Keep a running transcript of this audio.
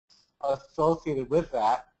associated with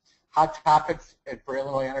that. Hot topics for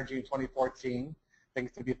Illinois energy in 2014,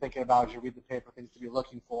 things to be thinking about as you read the paper, things to be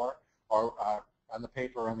looking for, or on the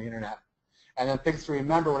paper or on the internet. And then things to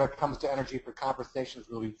remember when it comes to energy for conversations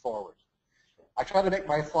moving forward. I try to make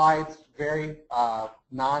my slides very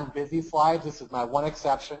non-busy slides. This is my one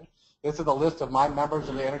exception. This is a list of my members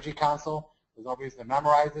of the Energy Council. There's no reason to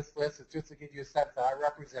memorize this list. It's just to give you a sense that I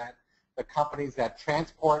represent the companies that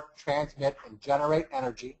transport, transmit, and generate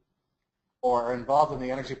energy or are involved in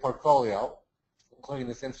the energy portfolio, including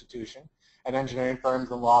this institution, and engineering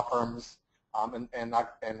firms and law firms and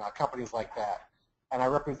companies like that. And I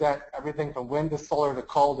represent everything from wind to solar to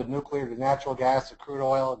coal to nuclear to natural gas to crude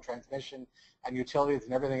oil and transmission and utilities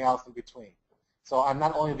and everything else in between. So I'm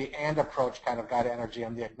not only the and approach kind of guy to energy,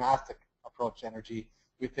 I'm the agnostic approach to energy.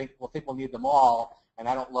 We'll need them all, and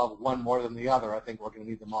I don't love one more than the other. I think we're going to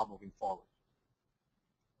need them all moving forward.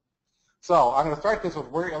 So I'm going to start this with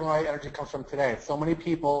where Illinois energy comes from today. So many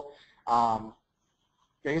people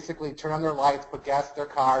basically turn on their lights, put gas in their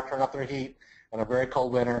car, turn up their heat in a very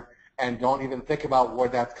cold winter, and don't even think about where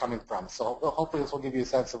that's coming from. So hopefully this will give you a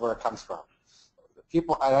sense of where it comes from.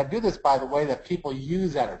 People, and I do this by the way that people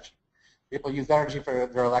use energy. People use energy for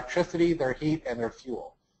their electricity, their heat, and their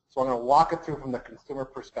fuel. So I'm going to walk it through from the consumer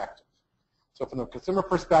perspective. So from the consumer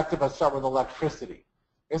perspective, let's start with electricity.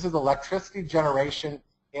 This is electricity generation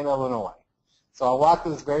in Illinois. So I'll walk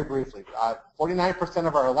through this very briefly. 49%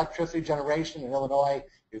 of our electricity generation in Illinois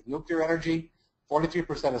is nuclear energy,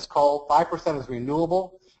 43% is coal, 5% is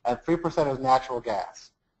renewable, and 3% is natural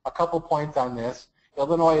gas. A couple points on this.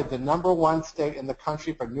 Illinois is the #1 state in the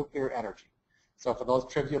country for nuclear energy. So for those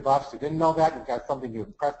trivia buffs who didn't know that, you've got something to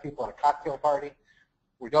impress people at a cocktail party.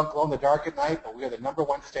 We don't glow in the dark at night, but we are the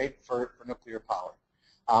 #1 state for nuclear power.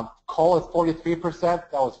 Coal is 43%.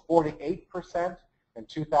 That was 48% in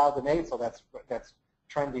 2008, so that's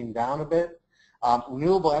trending down a bit.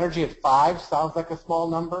 Renewable energy at 5 sounds like a small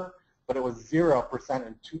number, but it was 0%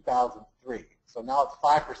 in 2003. So now it's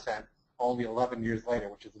 5% only 11 years later,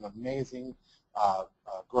 which is an amazing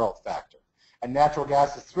growth factor. And natural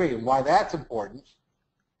gas is 3. And why that's important,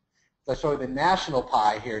 so I'll show you the national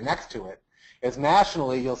pie here next to it, is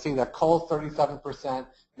nationally you'll see that coal is 37%,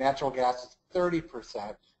 natural gas is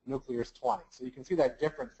 30%, nuclear is 20%. So you can see that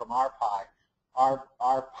difference from our pie.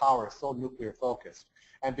 Our power is so nuclear focused.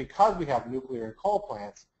 And because we have nuclear and coal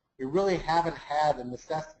plants, we really haven't had the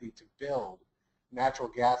necessity to build natural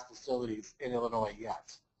gas facilities in Illinois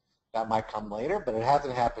yet. That might come later, but it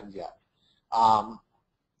hasn't happened yet.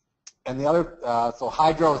 And the other, so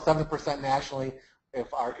hydro is 7% nationally. If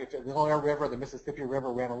the Illinois River, the Mississippi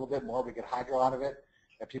River ran a little bit more, we get hydro out of it.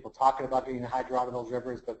 And people talking about getting hydro out of those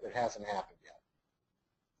rivers, but it hasn't happened yet.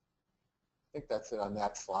 I think that's it on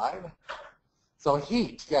that slide. So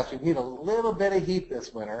heat, yes, we need a little bit of heat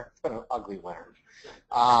this winter. It's been an ugly winter.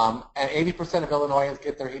 And 80% of Illinoisans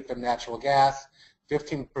get their heat from natural gas,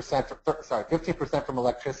 15% from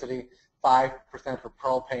electricity, 5% from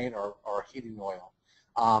propane or heating oil.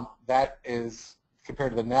 That is,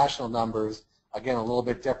 compared to the national numbers, again, a little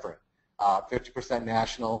bit different. 50%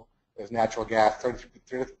 national is natural gas,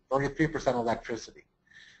 33% electricity.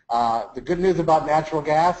 The good news about natural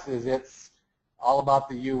gas is it's all about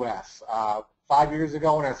the U.S. 5 years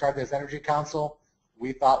ago when I started this Energy Council,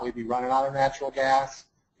 we thought we'd be running out of natural gas.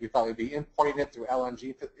 We thought we'd be importing it through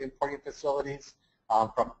LNG importing facilities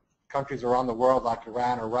from countries around the world like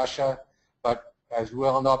Iran or Russia. But as we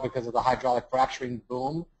all know, because of the hydraulic fracturing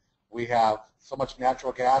boom, we have so much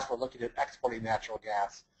natural gas, we're looking at exporting natural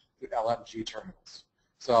gas through LNG terminals.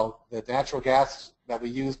 So the natural gas that we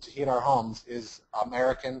use to heat our homes is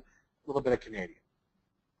American, a little bit of Canadian.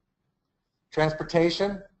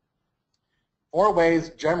 Transportation. 4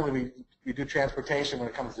 ways generally we do transportation when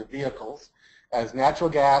it comes to vehicles, as natural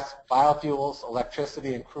gas, biofuels,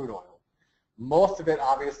 electricity, and crude oil. Most of it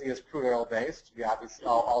obviously is crude oil based. We obviously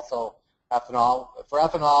also ethanol. For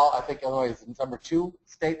ethanol, I think Illinois is the #2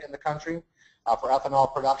 state in the country for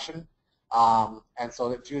ethanol production, and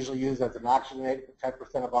so it's usually used as an oxygenate.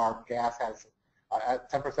 10% of our gas has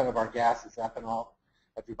 10% of our gas is ethanol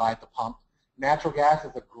that we buy at the pump. Natural gas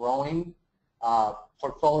is a growing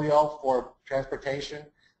portfolio for transportation.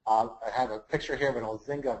 I have a picture here of an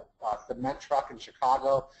Ozinga cement truck in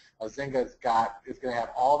Chicago. Ozinga is going to have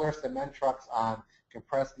all their cement trucks on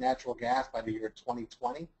compressed natural gas by the year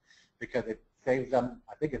 2020 because it saves them,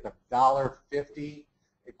 I think it's $1.50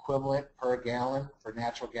 equivalent per gallon for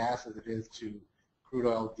natural gas as it is to crude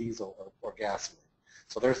oil, diesel, or gasoline.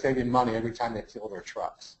 So they're saving money every time they fuel their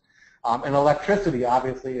trucks. And electricity,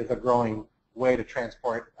 obviously, is a growing way to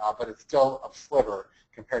transport, but it's still a sliver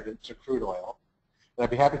compared to crude oil. And I'd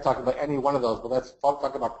be happy to talk about any one of those, but let's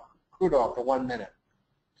talk about crude oil for 1 minute.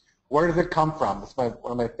 Where does it come from? It's one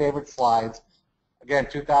of my favorite slides. Again,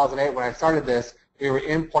 2008, when I started this, we were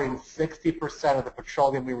importing 60% of the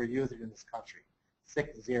petroleum we were using in this country.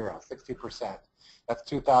 60%. That's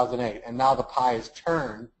 2008. And now the pie has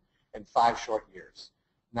turned in 5 short years.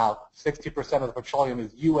 Now, 60% of the petroleum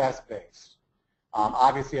is U.S. based.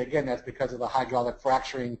 Obviously, again, that's because of the hydraulic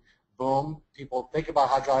fracturing boom. People think about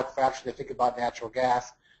hydraulic fracturing, they think about natural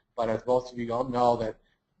gas, but as most of you don't know, that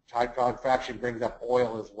hydraulic fracturing brings up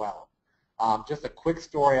oil as well. Just a quick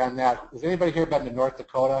story on that. Has anybody here been to North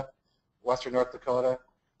Dakota, western North Dakota,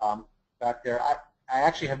 back there? I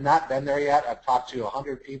actually have not been there yet. I've talked to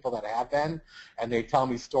 100 people that have been, and they tell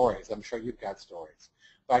me stories. I'm sure you've got stories.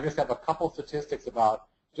 But I just have a couple statistics about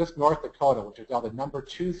just North Dakota, which is now the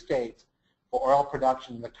 #2 state for oil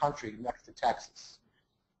production in the country next to Texas.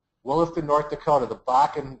 Williston, North Dakota, the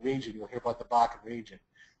Bakken region, you'll hear about the Bakken region,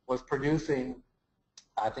 was producing,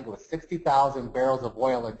 I think it was 60,000 barrels of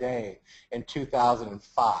oil a day in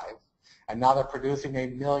 2005, and now they're producing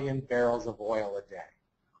 1 million barrels of oil a day.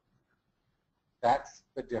 That's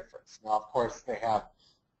the difference. Now, of course, they have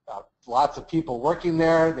lots of people working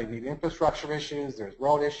there. They need infrastructure issues. There's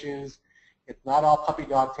road issues. It's not all puppy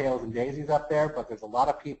dog tails and daisies up there, but there's a lot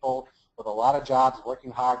of people with a lot of jobs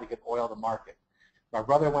working hard to get oil to market. My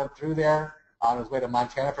brother went through there on his way to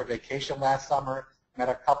Montana for vacation last summer, met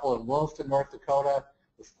a couple in Williston, North Dakota.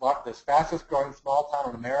 This fastest growing small town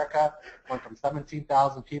in America went from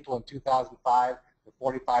 17,000 people in 2005 to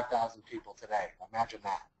 45,000 people today. Imagine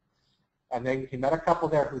that. And then he met a couple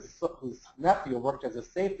there whose nephew worked as a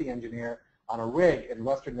safety engineer on a rig in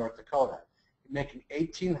western North Dakota, making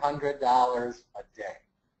 $1,800 a day.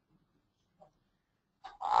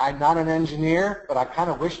 I'm not an engineer, but I kind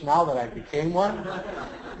of wish now that I became one.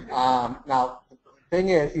 Now, the thing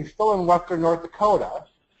is, he's still in western North Dakota,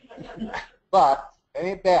 but it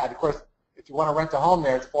ain't bad. Of course, if you want to rent a home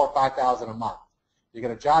there, it's $4,000 or $5,000 a month. You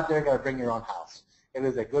get a job there, you got to bring your own house. It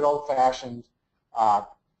is a good old-fashioned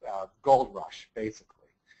gold rush, basically.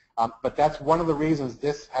 But that's one of the reasons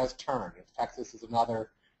this has turned. In Texas is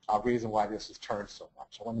another reason why this has turned so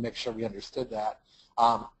much. I want to make sure we understood that.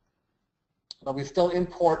 But we still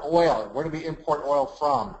import oil. Where do we import oil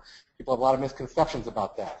from? People have a lot of misconceptions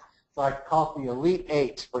about that. So I call it the Elite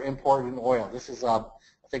 8 for importing oil. This is, I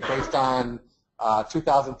think, based on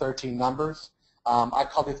 2013 numbers. I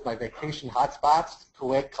call these my vacation hotspots: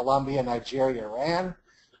 Kuwait, Colombia, Nigeria, Iran.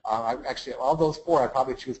 Actually, all those 4, I'd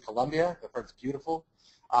probably choose Colombia. The first beautiful.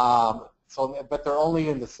 But they're only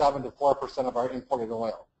in the 7 to 4% of our imported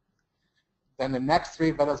oil. Then the next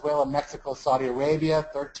 3, Venezuela, Mexico, Saudi Arabia,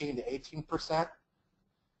 13 to 18%.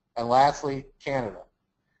 And lastly, Canada.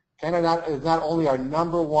 Canada is not only our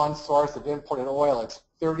 #1 source of imported oil, it's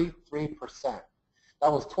 33%.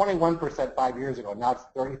 That was 21% 5 years ago. Now it's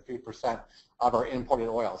 33% of our imported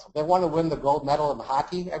oil. So if they want to win the gold medal in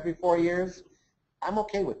hockey every 4 years, I'm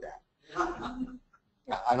okay with that.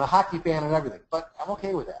 I'm a hockey fan and everything, but I'm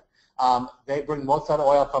okay with that. They bring most of the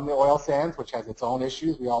oil from the oil sands, which has its own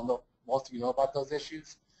issues. We all know, most of you know about those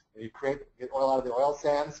issues. When you get oil out of the oil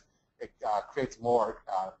sands, it creates more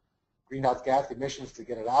greenhouse gas emissions to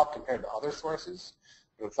get it out compared to other sources.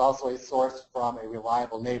 But it's also a source from a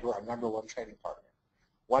reliable neighbor, our #1 trading partner.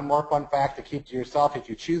 One more fun fact to keep to yourself if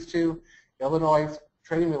you choose to: Illinois'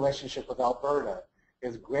 trading relationship with Alberta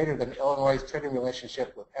is greater than Illinois' trading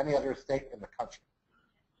relationship with any other state in the country.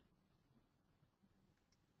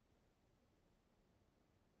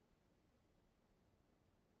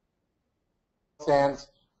 Sands,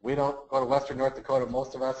 we don't go to western North Dakota,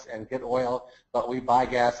 most of us, and get oil, but we buy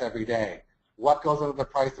gas every day. What goes into the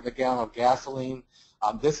price of a gallon of gasoline?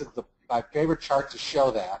 This is my favorite chart to show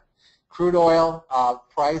that. Crude oil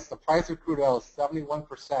price, the price of crude oil is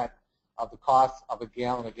 71% of the cost of a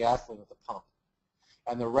gallon of gasoline at the pump.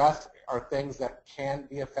 And the rest are things that can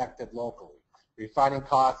be affected locally: refining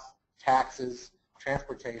costs, taxes,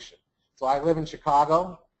 transportation. So I live in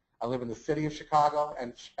Chicago. I live in the city of Chicago,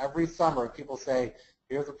 and every summer people say,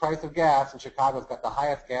 here's the price of gas, and Chicago's got the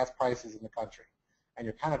highest gas prices in the country. And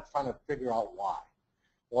you're kind of trying to figure out why.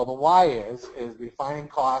 Well, the why is refining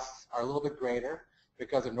costs are a little bit greater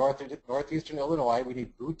because in northeastern Illinois, we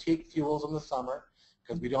need boutique fuels in the summer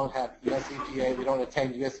because we don't have US EPA, we don't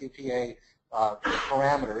attain US EPA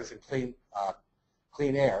parameters in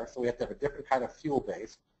clean air, so we have to have a different kind of fuel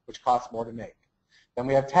base, which costs more to make. Then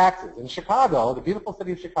we have taxes. In Chicago, the beautiful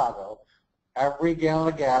city of Chicago, every gallon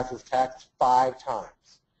of gas is taxed 5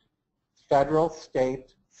 times. Federal,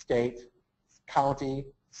 state, county,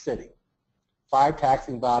 city. 5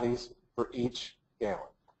 taxing bodies for each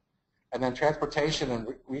gallon. And then transportation and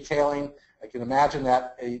retailing, I can imagine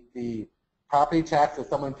that the property tax that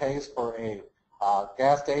someone pays for a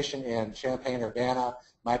gas station in Champaign-Urbana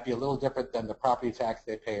might be a little different than the property tax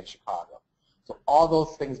they pay in Chicago. So all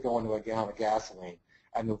those things go into a gallon of gasoline.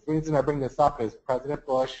 And the reason I bring this up is President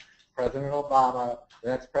Bush, President Obama, the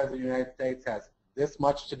next President of the United States has this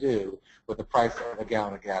much to do with the price of a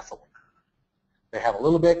gallon of gasoline. They have a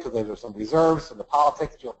little bit because there's some reserves and the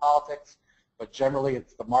politics, geopolitics, but generally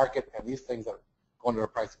it's the market and these things that go into the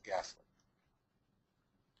price of gasoline.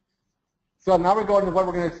 So now we're going to what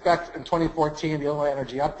we're going to expect in 2014, the Illinois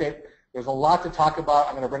Energy Update. There's a lot to talk about.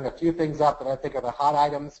 I'm going to bring a few things up that I think are the hot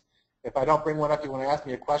items. If I don't bring one up you want to ask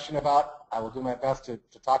me a question about, I will do my best to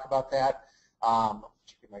talk about that.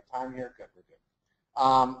 Checking my time here. Good, we're good.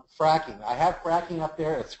 Fracking. I have fracking up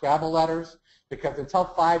there as Scrabble letters because until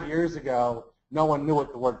 5 years ago, no one knew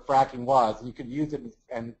what the word fracking was. And you could use it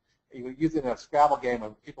and you would use it in a Scrabble game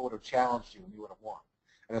and people would have challenged you and you would have won.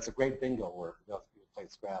 And it's a great bingo word for those people who play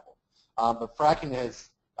Scrabble. But fracking has,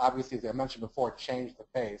 obviously, as I mentioned before, changed the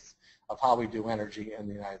face of how we do energy in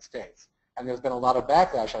the United States. And there's been a lot of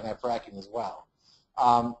backlash on that fracking as well.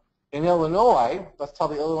 In Illinois, let's tell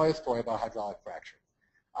the Illinois story about hydraulic fracturing.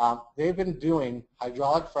 They've been doing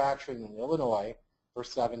hydraulic fracturing in Illinois for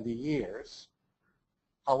 70 years.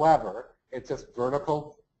 However, it's just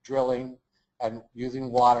vertical drilling and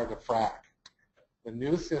using water to frack. The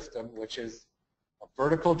new system, which is a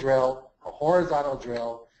vertical drill, a horizontal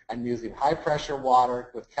drill, and using high-pressure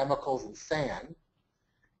water with chemicals and sand,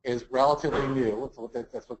 is relatively new.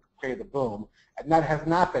 That's what created the boom, and that has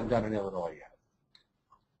not been done in Illinois yet.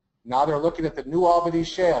 Now they're looking at the New Albany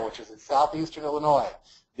Shale, which is in southeastern Illinois.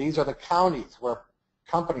 These are the counties where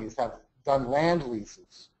companies have done land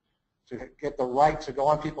leases to get the right to go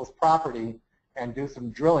on people's property and do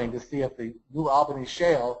some drilling to see if the New Albany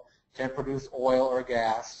Shale can produce oil or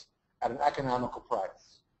gas at an economical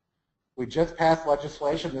price. We just passed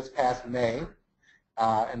legislation this past May,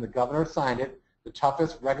 and the governor signed it, the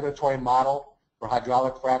toughest regulatory model for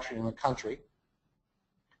hydraulic fracturing in the country,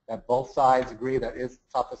 that both sides agree that is the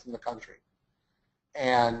toughest in the country.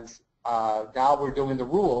 And now we're doing the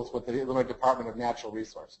rules with the Illinois Department of Natural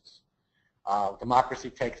Resources. Democracy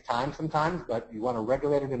takes time sometimes, but you want a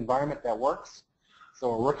regulated environment that works, so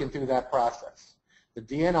we're working through that process. The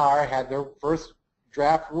DNR had their first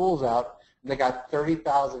draft rules out, and they got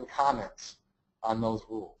 30,000 comments on those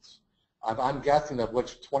rules. I'm guessing of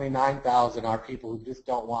which 29,000 are people who just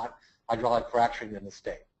don't want hydraulic fracturing in the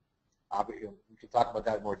state. We can talk about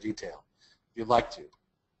that in more detail if you'd like to.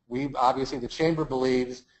 Obviously, the Chamber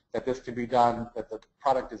believes that this can be done, that the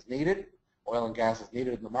product is needed, oil and gas is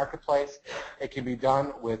needed in the marketplace. It can be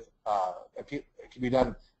done with, it can be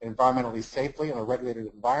done environmentally safely in a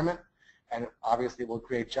regulated environment, and obviously it will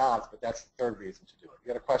create jobs, but that's the third reason to do it. You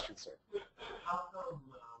got a question, sir? How come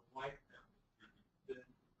white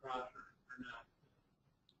projects are not?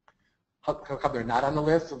 How come they're not on the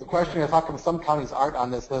list? So the question is, how come some counties aren't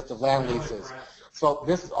on this list of land leases? So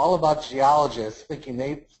this is all about geologists thinking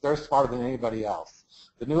they're smarter than anybody else.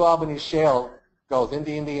 The New Albany Shale goes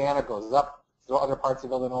into Indiana, goes up through other parts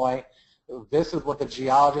of Illinois. This is what the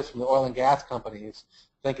geologists from the oil and gas companies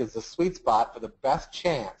think is the sweet spot for the best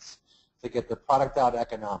chance to get the product out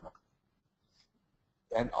economically.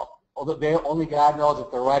 And only God knows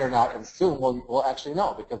if they're right or not, and soon we'll actually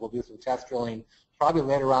know because we'll do some test drilling probably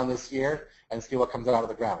later on this year and see what comes out of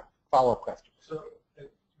the ground. Follow-up question. So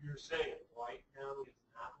you're saying White County is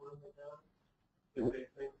not one of the counties? If they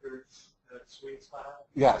think there's a sweet spot?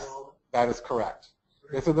 Yes, that is correct.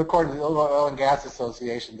 This is according to the Illinois Oil and Gas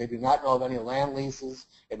Association. They do not know of any land leases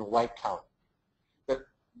in White County.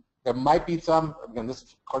 There might be some, again, this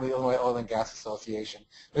is according to the Illinois Oil and Gas Association.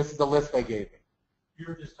 This is the list they gave me.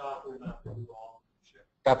 You're just talking about the New Albany Shale.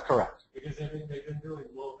 That's correct. Because they've been doing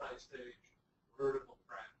multi-stage vertical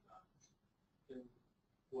fractures in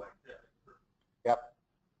White County. Yep,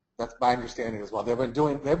 that's my understanding as well. They've been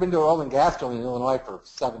doing oil and gas drilling in Illinois for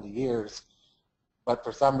 70 years, but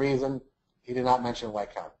for some reason he did not mention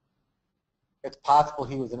White County. It's possible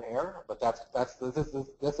he was in error, but this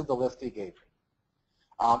is the list he gave me.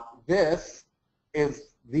 This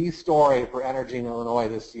is the story for energy in Illinois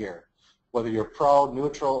this year. Whether you're pro,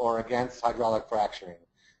 neutral, or against hydraulic fracturing,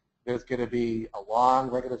 there's going to be a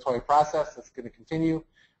long regulatory process that's going to continue.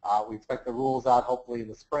 We expect the rules out hopefully in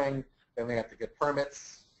the spring. Then they have to get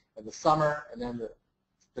permits in the summer, and then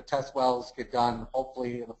the test wells get done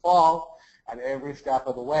hopefully in the fall. And every step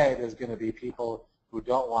of the way, there's going to be people who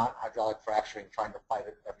don't want hydraulic fracturing trying to fight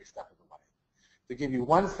it every step of the way. To give you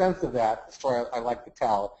one sense of that, the story I like to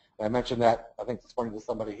tell, and I mentioned that I think this morning to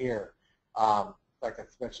somebody here, in fact I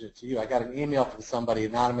mentioned it to you, I got an email from somebody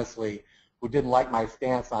anonymously who didn't like my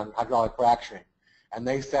stance on hydraulic fracturing. And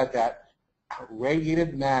they said that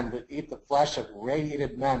radiated men that eat the flesh of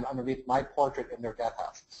radiated men underneath my portrait in their death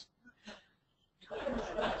houses.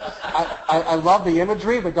 I love the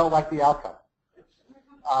imagery, but don't like the outcome.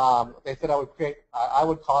 They said I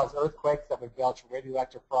would cause earthquakes that would belch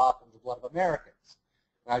radioactive froth into the blood of Americans.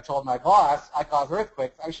 And I told my boss, I cause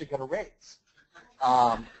earthquakes, I should get a raise.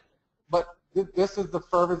 But this is the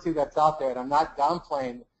fervency that's out there, and I'm not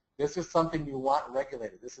downplaying. This is something you want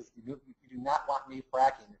regulated. You do not want me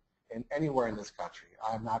fracking anywhere in this country.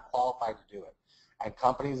 I'm not qualified to do it. And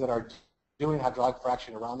companies that are doing hydraulic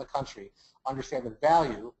fracturing around the country understand the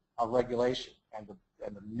value of regulation. And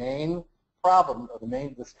the main problem, or the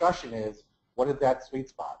main discussion is, what is that sweet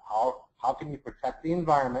spot? How can you protect the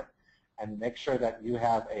environment and make sure that you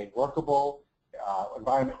have a workable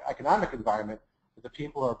economic environment for the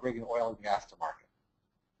people who are bringing oil and gas to market?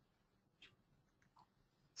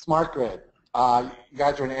 Smart grid. You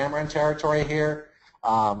guys are in Ameren territory here.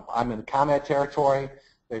 I'm in ComEd territory.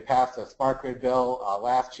 They passed a smart grid bill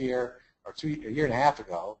last year, or a year and a half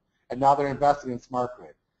ago, and now they're investing in smart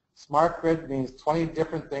grid. Smart grid means 20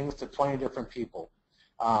 different things to 20 different people.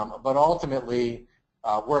 But ultimately,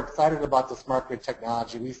 we're excited about the smart grid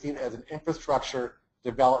technology. We see it as an infrastructure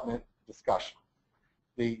development discussion.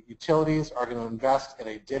 The utilities are going to invest in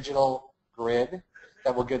a digital grid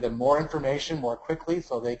that will give them more information more quickly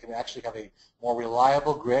so they can actually have a more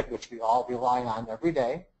reliable grid, which we all rely on every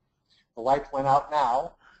day. The lights went out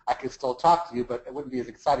now. I could still talk to you, but it wouldn't be as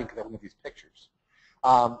exciting because I wouldn't have these pictures.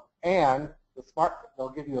 And they'll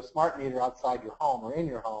give you a smart meter outside your home or in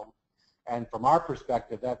your home. And from our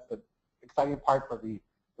perspective, that's the exciting part for the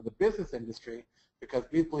business industry, because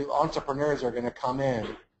we believe entrepreneurs are going to come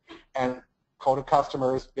in and quota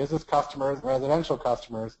customers, business customers, residential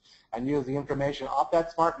customers, and use the information off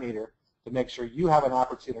that smart meter to make sure you have an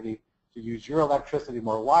opportunity to use your electricity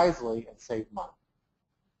more wisely and save money.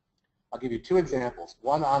 I'll give you two examples.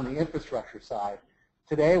 One on the infrastructure side.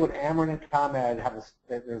 Today, when Ameren and ComEd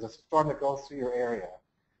there's a storm that goes through your area,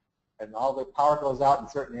 and all the power goes out in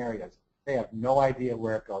certain areas, they have no idea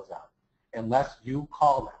where it goes out unless you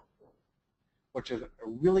call them, which is a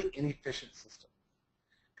really inefficient system.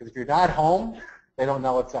 Because if you're not home, they don't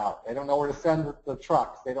know it's out. They don't know where to send the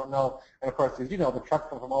trucks. They don't know, and of course, as you know, the trucks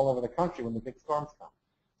come from all over the country when the big storms come.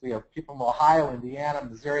 So you have people from Ohio, Indiana,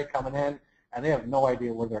 Missouri coming in, and they have no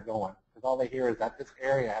idea where they're going, because all they hear is that this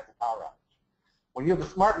area has a power outage. When you have the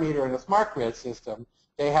smart meter and the smart grid system,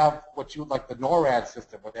 they have what you like the NORAD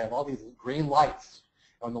system, where they have all these green lights.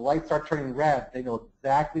 And when the lights start turning red, they know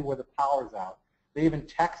exactly where the power's out. They even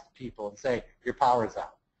text people and say, your power's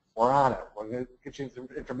out. We're on it. We're going to get you some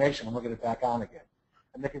information when we're going to get it back on again.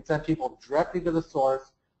 And they can send people directly to the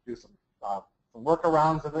source, do some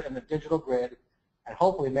workarounds in the digital grid, and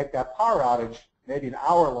hopefully make that power outage maybe an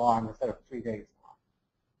hour long instead of 3 days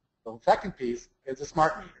long. The second piece is the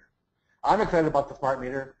smart meter. I'm excited about the smart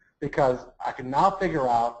meter because I can now figure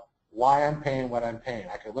out why I'm paying what I'm paying.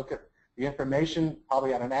 I can look at the information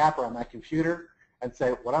probably on an app or on my computer and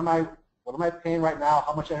say, what am I paying right now?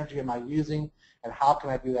 How much energy am I using? And how can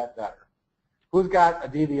I do that better? Who's got a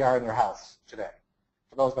DVR in their house today?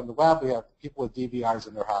 For those on the web, we have people with DVRs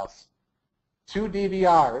in their house. 2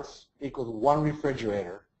 DVRs equals 1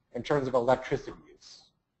 refrigerator in terms of electricity use.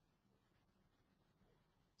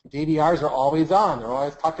 DVRs are always on. They're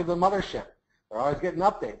always talking to the mothership. They're always getting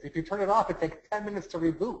updates. If you turn it off, it takes 10 minutes to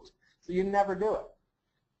reboot. So you never do it.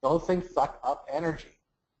 Those things suck up energy.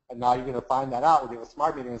 And now you're going to find that out when you have a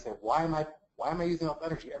smart meter and say, why am I using up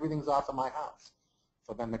energy? Everything's off in my house.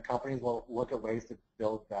 So then the companies will look at ways to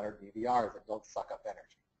build better DVRs that don't suck up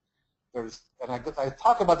energy. And I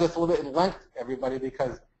talk about this a little bit in length, everybody,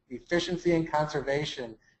 because efficiency and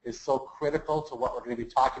conservation is so critical to what we're going to be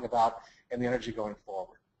talking about in the energy going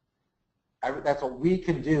forward. That's what we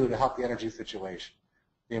can do to help the energy situation.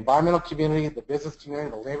 The environmental community, the business community,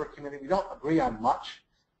 the labor community, we don't agree on much,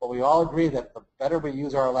 but we all agree that the better we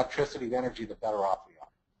use our electricity and energy, the better off we are.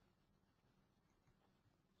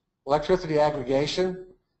 Electricity aggregation,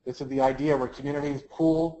 this is the idea where communities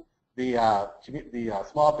pool the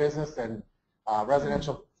small business and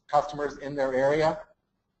residential customers in their area,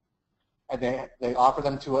 and they offer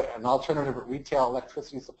them to an alternative retail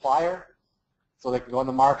electricity supplier so they can go in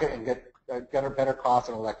the market and get a better cost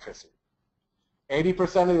on electricity.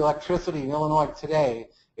 80% of the electricity in Illinois today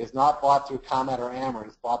is not bought through ComEd or Ameren.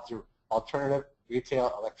 It's bought through alternative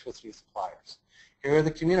retail electricity suppliers. Here are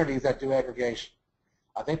the communities that do aggregation.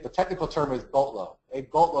 I think the technical term is boatload. A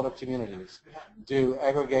boatload of communities do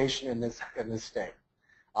aggregation in this state.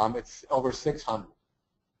 It's over 600.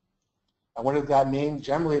 And what does that mean?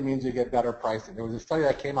 Generally, it means you get better pricing. There was a study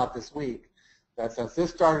that came out this week that since this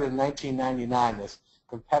started in 1999, this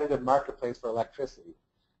competitive marketplace for electricity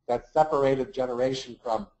that separated generation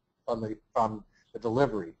from the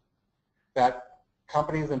delivery, that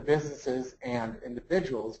companies and businesses and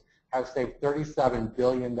individuals have saved $37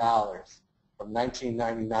 billion from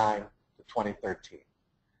 1999 to 2013.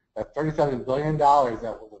 That $37 billion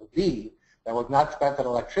that was not spent on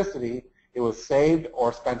electricity, it was saved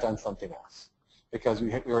or spent on something else because we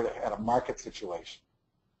were at a market situation.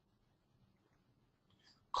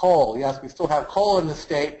 Coal, yes, we still have coal in the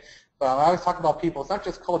state, but I always talk about people, it's not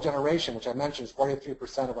just coal generation, which I mentioned is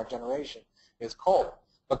 43% of our generation is coal,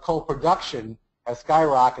 but coal production has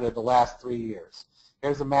skyrocketed the last 3 years.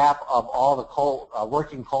 Here's a map of all the coal,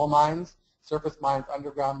 working coal mines, surface mines,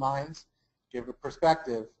 underground mines. To give it a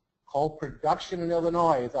perspective, coal production in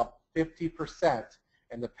Illinois is up 50%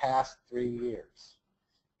 in the past 3 years.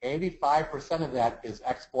 85% of that is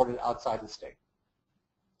exported outside the state.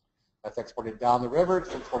 That's exported down the river,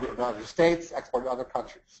 it's exported to other states, exported to other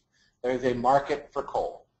countries. There is a market for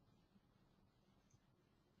coal.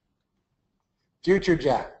 Future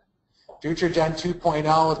Gen. Future Gen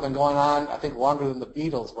 2.0 has been going on, I think, longer than the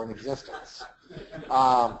Beatles were in existence.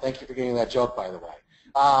 Thank you for getting that joke, by the way.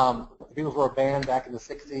 The Beatles were a band back in the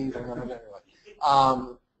 60s. I remember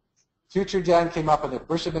that. Future Gen came up in the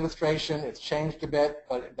Bush administration. It's changed a bit,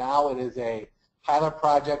 but now it is a pilot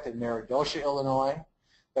project in Meridosha, Illinois,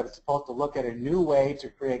 that is supposed to look at a new way to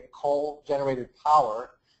create coal-generated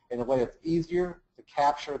power in a way that's easier to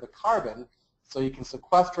capture the carbon so you can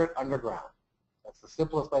sequester it underground. That's the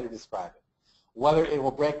simplest way to describe it. Whether it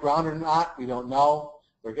will break ground or not, we don't know.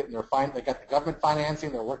 They got the government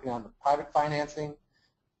financing. They're working on the private financing.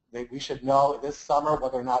 We should know this summer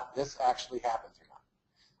whether or not this actually happens or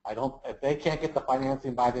not. If they can't get the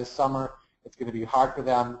financing by this summer, it's going to be hard for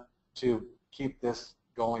them to keep this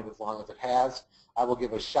going as long as it has. I will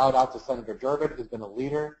give a shout out to Senator Durbin, who's been a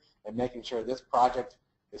leader in making sure this project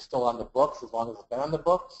is still on the books as long as it's been on the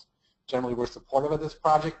books. Generally, we're supportive of this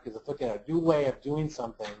project because it's looking at a new way of doing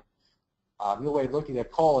something, a new way of looking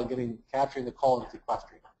at coal and capturing the coal and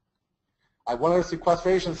sequestering it. I have one other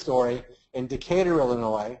sequestration story. In Decatur,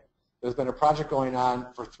 Illinois, there's been a project going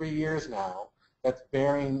on for 3 years now that's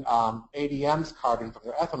burying ADM's carbon from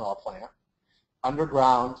their ethanol plant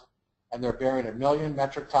underground, and they're burying 1 million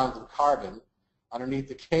metric tons of carbon underneath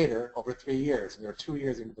Decatur over 3 years, and they're 2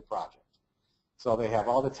 years into the project. So they have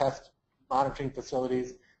all the test monitoring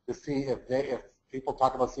facilities to see if people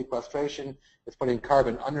talk about sequestration, it's putting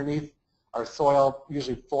carbon underneath our soil,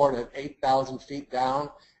 usually 4,000 to 8,000 feet down,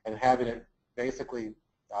 and having it basically,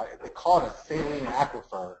 they call it a saline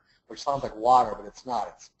aquifer, which sounds like water, but it's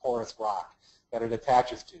not. It's porous rock that it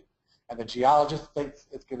attaches to. And the geologist thinks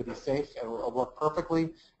it's going to be safe and it will work perfectly,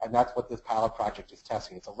 and that's what this pilot project is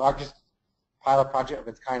testing. It's the largest pilot project of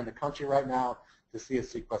its kind in the country right now to see if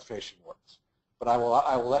sequestration works. But I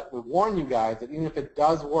will warn you guys that even if it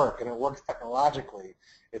does work and it works technologically,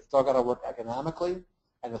 it's still got to work economically,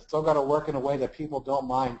 and it's still got to work in a way that people don't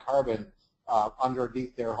mine carbon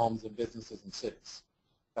underneath their homes and businesses and cities.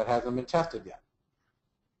 That hasn't been tested yet.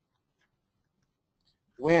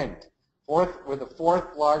 Wind. We're the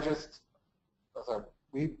fourth largest,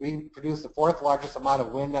 we produce the fourth largest amount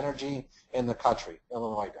of wind energy in the country,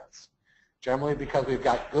 Illinois does. Generally because we've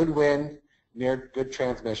got good wind near good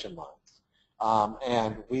transmission lines.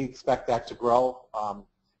 And we expect that to grow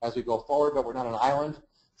as we go forward, but we're not an island.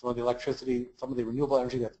 Some of the electricity, some of the renewable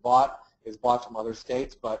energy that's bought is bought from other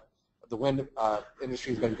states, but the wind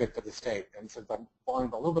industry has been good for the state. And since I'm falling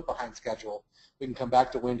a little bit behind schedule, we can come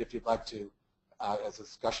back to wind if you'd like to as the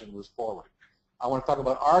discussion moves forward. I want to talk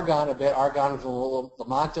about Argonne a bit. Argonne is in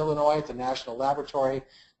Lamont, Illinois. It's a national laboratory.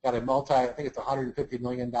 Got a I think it's a $150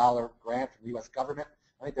 million grant from the U.S. government.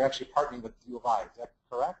 I think they're actually partnering with U of I. Is that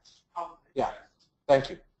correct? Yeah. Thank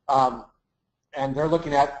you. And they're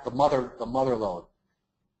looking at the mother load,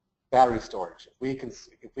 battery storage.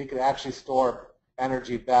 If we could actually store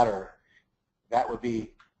energy better, that would be,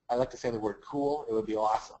 I like to say the word cool. It would be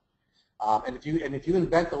awesome. And if you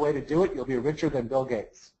invent the way to do it, you'll be richer than Bill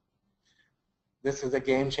Gates. This is a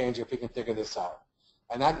game changer if we can figure this out.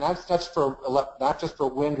 And not just for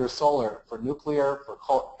wind or solar, for nuclear, for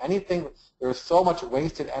coal, anything. There's so much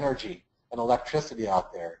wasted energy and electricity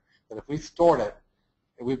out there that if we stored it,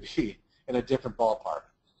 it would be in a different ballpark.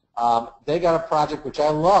 They got a project which I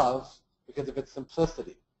love because of its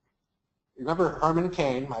simplicity. Remember Herman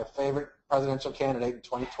Cain, my favorite presidential candidate in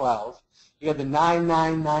 2012? He had the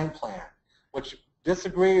 999 plan, which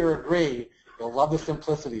disagree or agree, you'll love the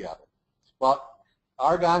simplicity of it. Well,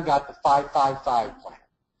 Argonne got the 555 plan.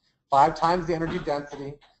 5 times the energy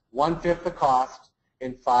density, 1/5 the cost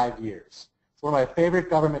in 5 years. It's one of my favorite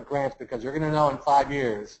government grants because you're going to know in 5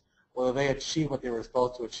 years whether they achieve what they were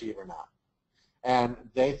supposed to achieve or not. And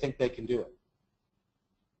they think they can do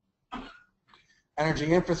it.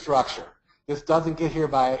 Energy infrastructure. This doesn't get here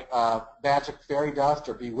by magic fairy dust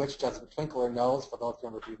or Bewitched doesn't twinkle her nose, for those who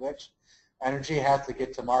remember Bewitched. Energy has to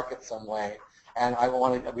get to market some way. And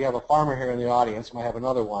we have a farmer here in the audience, we might have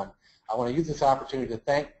another one. I want to use this opportunity to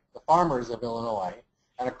thank the farmers of Illinois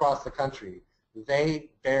and across the country. They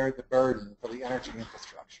bear the burden for the energy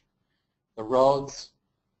infrastructure. The roads,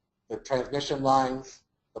 the transmission lines,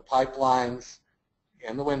 the pipelines,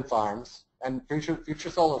 and the wind farms, and future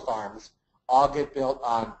solar farms all get built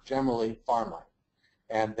on generally farmland.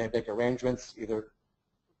 And they make arrangements, either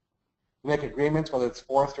make agreements whether it's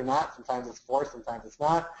forced or not. Sometimes it's forced, sometimes it's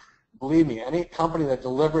not. Believe me, any company that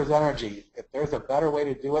delivers energy, if there's a better way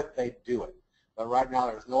to do it, they do it. But right now,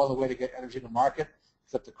 there's no other way to get energy to market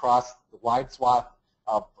except across the wide swath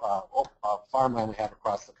of farmland we have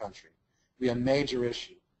across the country. It'll be a major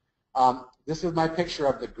issue. This is my picture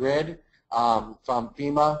of the grid from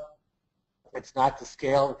FEMA. It's not to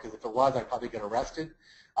scale, because if it was, I'd probably get arrested.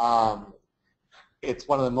 It's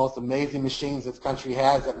one of the most amazing machines this country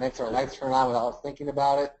has that makes our lights turn on without us thinking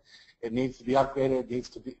about it. It needs to be upgraded. It needs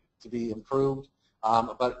to be improved,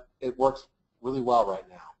 but it works really well right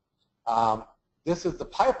now. This is the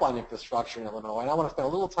pipeline infrastructure in Illinois, and I want to spend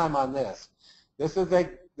a little time on this. This is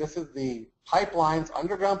the pipelines,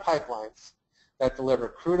 underground pipelines, that deliver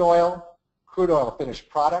crude oil finished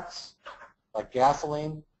products like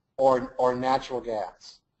gasoline or natural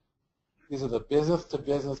gas. These are the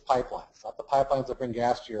business-to-business pipelines, not the pipelines that bring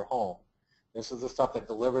gas to your home. This is the stuff that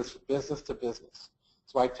delivers business to business.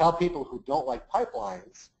 So I tell people who don't like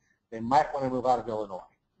pipelines, they might want to move out of Illinois.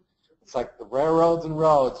 It's like the railroads and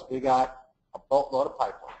roads, we got a boatload of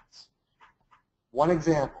pipelines. One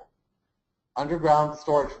example, underground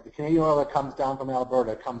storage, the Canadian oil that comes down from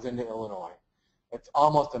Alberta comes into Illinois. It's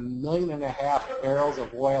almost 1.5 million barrels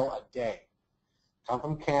of oil a day come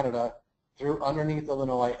from Canada through underneath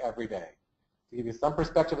Illinois every day. To give you some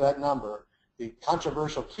perspective of that number, the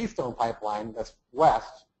controversial Keystone pipeline that's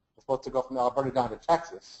west, supposed to go from Alberta down to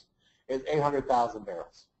Texas, is 800,000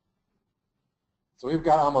 barrels. So we've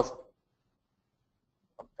got almost,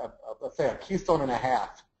 let's say, a Keystone and a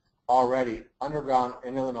half already underground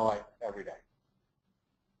in Illinois every day.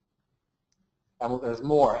 And there's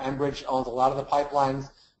more. Enbridge owns a lot of the pipelines.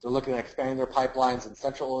 They're looking at expanding their pipelines in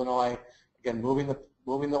central Illinois, again, moving the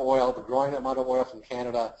oil, the growing amount of oil from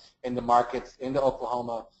Canada into markets, into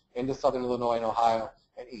Oklahoma, into southern Illinois and Ohio,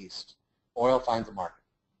 and east. Oil finds a market.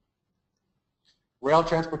 Rail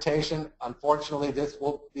transportation, unfortunately, this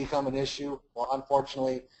will become an issue. Well,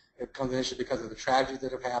 unfortunately, it becomes an issue because of the tragedies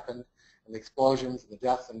that have happened and the explosions and the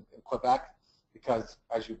deaths in Quebec, because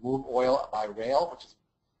as you move oil by rail, which is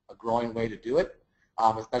a growing way to do it,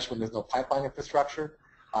 especially when there's no pipeline infrastructure,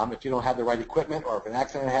 if you don't have the right equipment or if an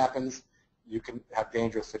accident happens, you can have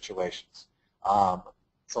dangerous situations.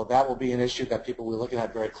 So that will be an issue that people will be looking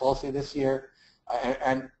at very closely this year,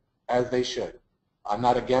 and as they should. I'm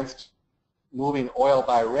not against moving oil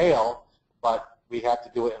by rail, but we have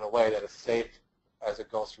to do it in a way that is safe as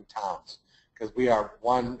it goes through towns, because we are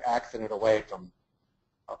one accident away from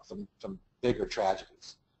some bigger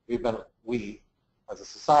tragedies. We, as a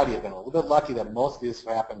society, have been a little bit lucky that most of these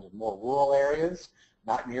have happened in more rural areas,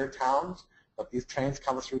 not near towns, but these trains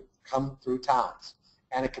come through towns.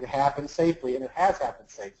 And it can happen safely, and it has happened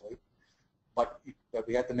safely, but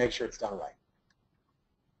we have to make sure it's done right.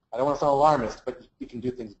 I don't want to sound alarmist, but you can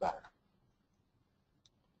do things better.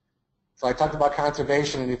 So I talked about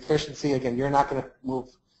conservation and efficiency. Again, you're not going to move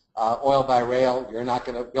oil by rail. You're not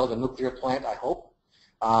going to build a nuclear plant, I hope.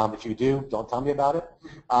 If you do, don't tell me about it.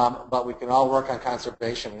 But we can all work on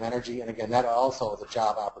conservation and energy. And again, that also is a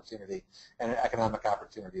job opportunity and an economic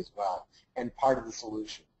opportunity as well, and part of the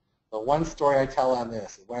solution. The one story I tell on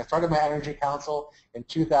this is when I started my Energy Council in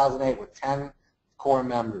 2008 with 10 core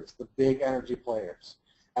members, the big energy players,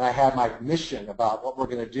 and I had my mission about what we're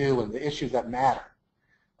going to do and the issues that matter.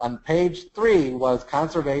 On page 3 was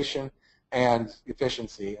conservation and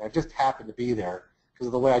efficiency. And it just happened to be there because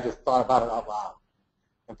of the way I just thought about it out loud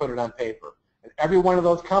and put it on paper. And every one of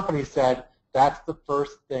those companies said, that's the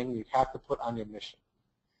first thing you have to put on your mission.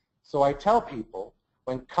 So I tell people,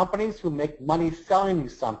 when companies who make money selling you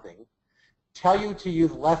something tell you to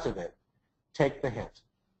use less of it, take the hint.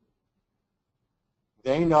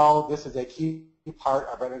 They know this is a key part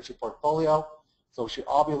of our energy portfolio, so we should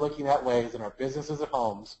all be looking at ways in our businesses and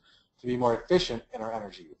homes to be more efficient in our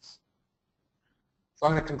energy use. So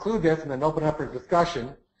I'm going to conclude this and then open up for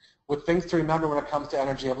discussion with things to remember when it comes to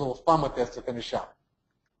energy. Have a little fun with this to finish up.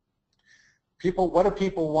 What do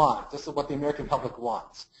people want? This is what the American public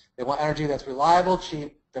wants. They want energy that's reliable,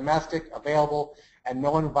 cheap, domestic, available, and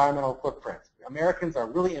no environmental footprint. Americans are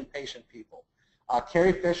really impatient people.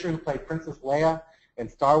 Carrie Fisher, who played Princess Leia in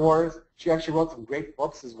Star Wars, she actually wrote some great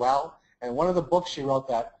books as well. And one of the books she wrote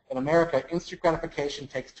that in America, instant gratification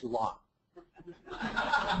takes too long.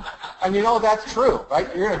 And you know that's true,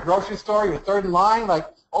 right? You're in a grocery store, you're third in line, like,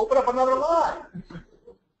 open up another line.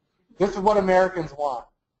 This is what Americans want.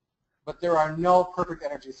 But there are no perfect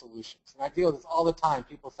energy solutions. And I deal with this all the time,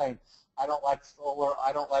 people saying, I don't like solar,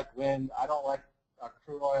 I don't like wind, I don't like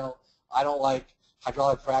crude oil, I don't like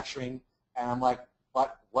hydraulic fracturing. And I'm like,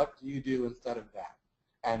 but what do you do instead of that?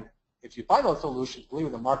 And if you find those solutions, believe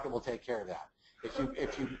me, the market will take care of that.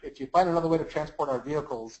 If you find another way to transport our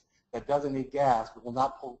vehicles that doesn't need gas, we will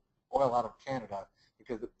not pull oil out of Canada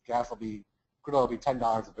because the crude oil will be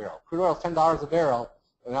 $10 a barrel. Crude oil is $10 a barrel,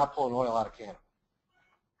 they're not pulling oil out of Canada.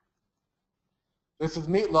 This is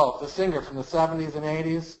Meatloaf, the singer from the 70s and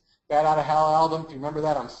 80s. Bad Out of Hell album. If you remember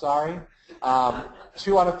that, I'm sorry.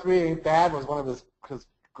 2 Out of 3 Ain't Bad was one of his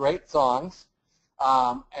great songs.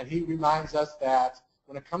 And he reminds us that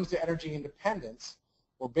when it comes to energy independence,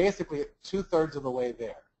 we're basically 2/3 of the way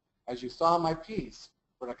there. As you saw in my piece,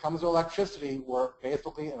 when it comes to electricity, we're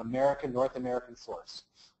basically an American, North American source.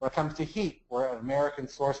 When it comes to heat, we're an American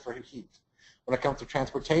source for heat. When it comes to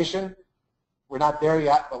transportation, we're not there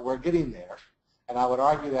yet, but we're getting there. And I would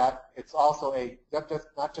argue that it's also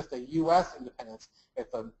not just a U.S. independence,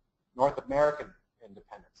 it's a North American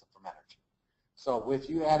independence from energy. So with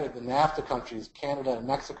you added the NAFTA countries, Canada and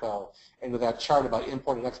Mexico, into that chart about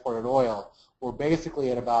imported and exported oil, we're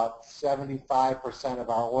basically at about 75% of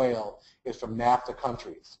our oil is from NAFTA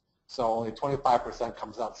countries. So only 25%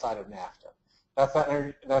 comes outside of NAFTA.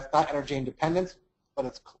 That's not energy independence, but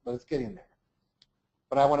it's getting there.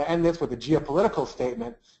 But I want to end this with a geopolitical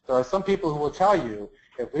statement. There are some people who will tell you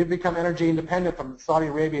if we become energy independent from Saudi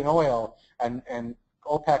Arabian oil and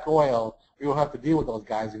OPEC oil, we won't have to deal with those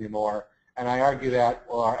guys anymore. And I argue that,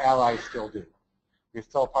 well, our allies still do. We're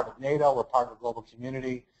still part of NATO. We're part of the global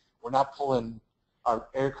community. We're not pulling our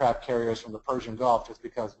aircraft carriers from the Persian Gulf just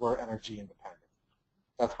because we're energy independent.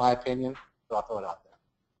 That's my opinion, so I'll throw it out there.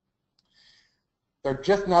 They're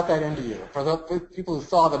just not that into you. For the people who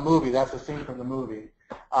saw the movie, that's the scene from the movie.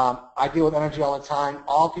 I deal with energy all the time.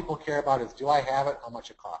 All people care about is, do I have it, how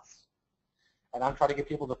much it costs? And I'm trying to get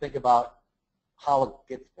people to think about how it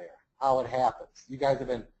gets there, how it happens. You guys have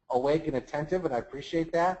been awake and attentive, and I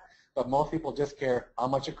appreciate that, but most people just care how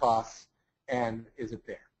much it costs and is it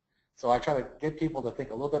there. So I try to get people to think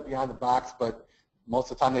a little bit beyond the box, but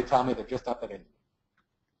most of the time they tell me they're just not that into it.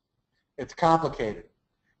 It's complicated.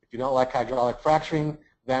 If you don't like hydraulic fracturing,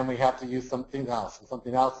 then we have to use something else, and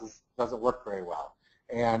something else doesn't work very well.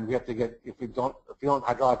 And we have to get, if we don't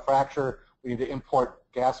hydraulic fracture, we need to import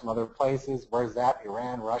gas from other places. Where's that?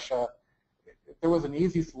 Iran, Russia. If there was an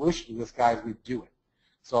easy solution to this, guys, we'd do it.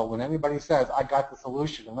 So when anybody says, I got the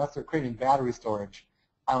solution, unless they're creating battery storage,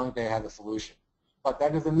 I don't think they have the solution. But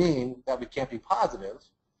that doesn't mean that we can't be positive,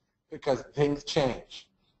 because things change.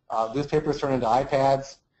 Newspapers turn into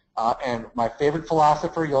iPads, and my favorite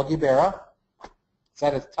philosopher, Yogi Berra,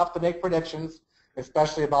 said it's tough to make predictions,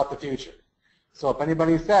 especially about the future. So if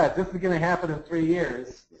anybody says this is going to happen in 3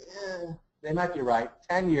 years, they might be right.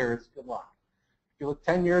 10 years, good luck. If you look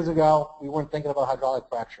 10 years ago, we weren't thinking about hydraulic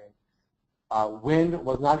fracturing. Wind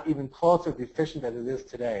was not even close to as efficient as it is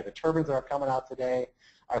today. The turbines that are coming out today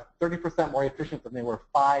are 30% more efficient than they were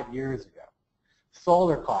 5 years ago.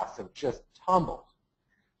 Solar costs have just tumbled.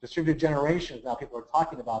 Distributed generation, now people are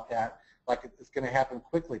talking about that like it's going to happen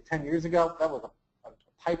quickly. 10 years ago, that was a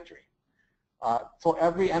pipe dream. So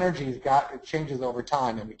every energy it changes over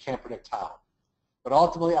time, and we can't predict how. But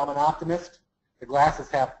ultimately, I'm an optimist. The glass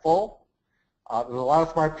is half full. There's a lot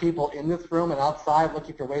of smart people in this room and outside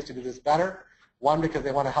looking for ways to do this better. 1, because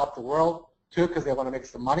they want to help the world. 2, because they want to make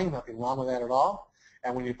some money. Nothing wrong with that at all.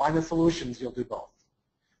 And when you find the solutions, you'll do both.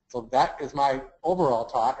 So that is my overall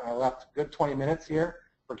talk, and I left a good 20 minutes here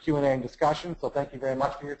for Q&A and discussion. So thank you very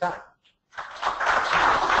much for your time.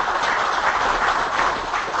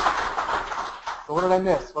 So what did I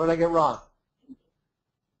miss? What did I get wrong?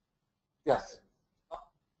 Yes.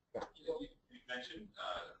 Yeah. You mentioned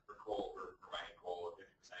for coal, for mining coal, a 50%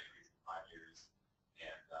 increase in 5 years.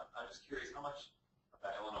 And I'm just curious, how much of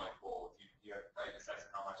that Illinois coal, do you have a sense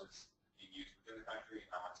of how much is being used within the country and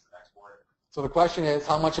how much is exported? So the question is,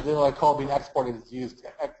 how much of the Illinois coal being exported is used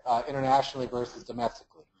internationally versus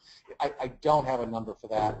domestically? I don't have a number for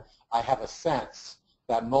that. I have a sense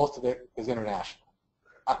that most of it is international.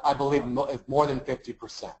 I believe it's more than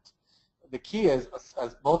 50%. The key is,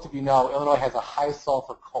 as most of you know, Illinois has a high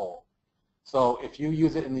sulfur coal. So if you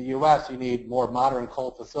use it in the U.S., you need more modern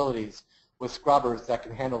coal facilities, with scrubbers that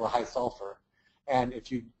can handle the high sulfur. And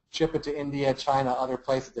if you ship it to India, China, other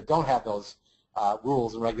places that don't have those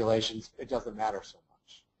rules and regulations, it doesn't matter so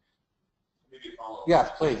much. Maybe a follow-up. Yes,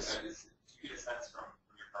 please. Do you get a sense from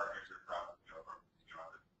your partners or from,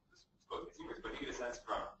 the consumers, but do you get a sense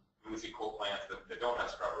from, when we see coal plants that don't have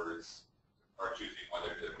scrubbers are choosing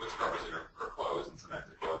whether to put scrubbers in or close, and sometimes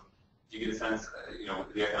they're closed. Do you get a sense,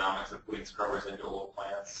 the economics of putting scrubbers into old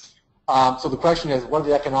plants? So the question is, what are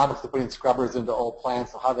the economics of putting scrubbers into old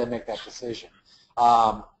plants, and how do they make that decision?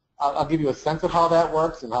 I'll give you a sense of how that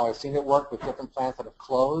works and how I've seen it work with different plants that have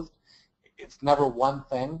closed. It's never one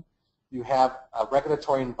thing. You have a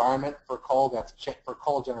regulatory environment for coal for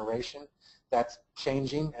coal generation that's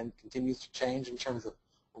changing and continues to change in terms of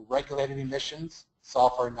regulated emissions,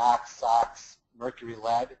 sulfur, NOx, SOx, mercury,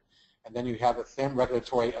 lead, and then you have the same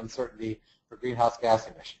regulatory uncertainty for greenhouse gas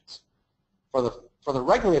emissions. For the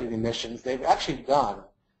regulated emissions, they've actually done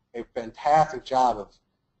a fantastic job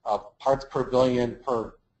of parts per billion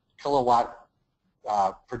per kilowatt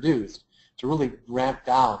produced to really ramp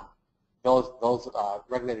down those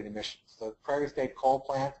regulated emissions. The Prairie State Coal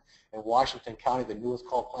Plant in Washington County, the newest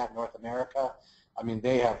coal plant in North America, I mean,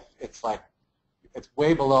 it's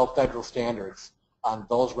way below federal standards on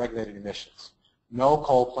those regulated emissions. No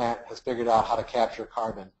coal plant has figured out how to capture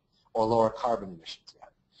carbon or lower carbon emissions yet.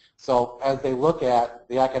 So as they look at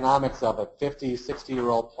the economics of a 50,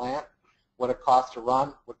 60-year-old plant, what it costs to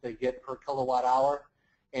run, what they get per kilowatt hour,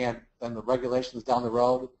 and then the regulations down the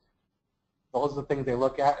road, those are the things they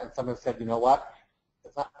look at, and some have said, you know what,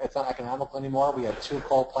 it's not economical anymore. We had 2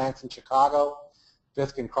 coal plants in Chicago,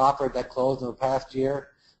 Fisk and Crawford, that closed in the past year.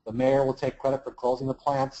 The mayor will take credit for closing the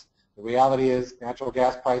plants. The reality is natural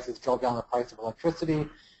gas prices drove down the price of electricity.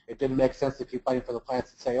 It didn't make sense to keep fighting for the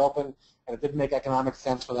plants to stay open, and it didn't make economic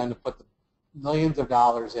sense for them to put the millions of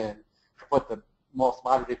dollars in to put the most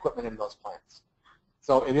modern equipment in those plants.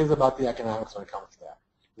 So it is about the economics when it comes to that.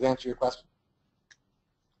 Does that answer your question?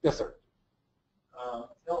 Yes, sir.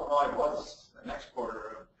 Illinois was an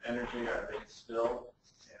exporter of energy, are they still,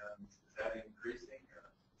 and is that increasing?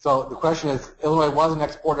 So the question is, Illinois was an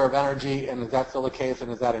exporter of energy, and is that still the case,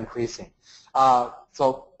 and is that increasing?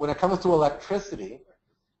 So when it comes to electricity,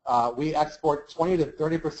 we export 20 to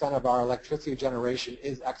 30% of our electricity generation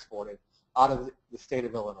is exported out of the state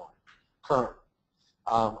of Illinois currently.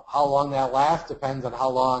 How long that lasts depends on how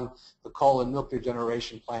long the coal and nuclear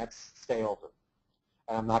generation plants stay open.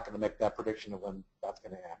 And I'm not going to make that prediction of when that's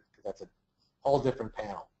going to end, because that's a whole different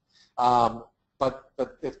panel. But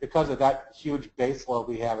it's because of that huge base load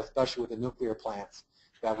we have, especially with the nuclear plants,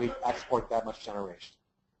 that we export that much generation.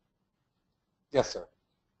 Yes, sir.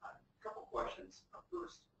 A couple questions.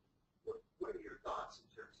 First, what are your thoughts in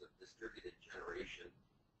terms of distributed generation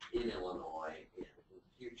in Illinois in the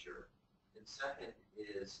future? And second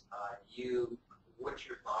is, what's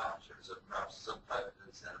your thought in terms of perhaps some type of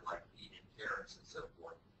incentive like feed-in tariffs and so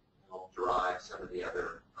forth will drive some of the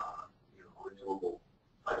other renewable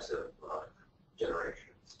types of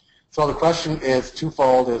generations? So the question is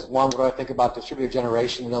twofold. Is one, what do I think about distributed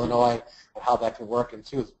generation in Illinois and how that can work? And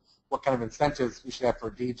two, is what kind of incentives we should have for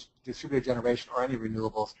distributed generation or any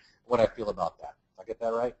renewables, what I feel about that. Did I get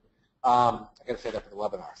that right? I got to say that for the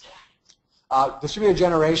webinar. So. Distributed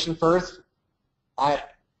generation first.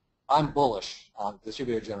 I'm bullish on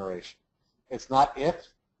distributed generation. It's not if,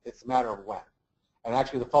 it's a matter of when. And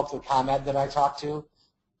actually the folks at ComEd that I talked to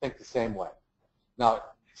think the same way. Now,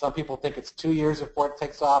 some people think it's 2 years before it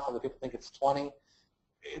takes off, other people think it's 20.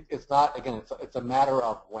 It's not, again, it's a matter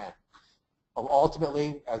of when.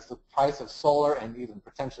 Ultimately, as the price of solar and even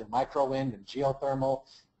potentially micro wind and geothermal,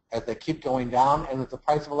 as they keep going down, and as the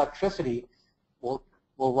price of electricity will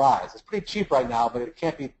rise. It's pretty cheap right now, but it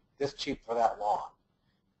can't be this cheap for that long.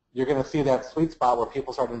 You're going to see that sweet spot where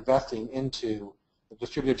people start investing into the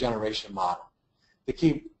distributed generation model. The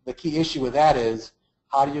key issue with that is,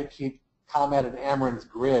 how do you keep ComEd and Ameren's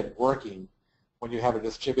grid working when you have a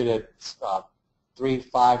distributed 3,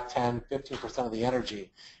 5, 10, 15% of the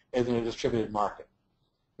energy is in a distributed market.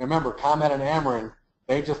 Remember, ComEd and Ameren,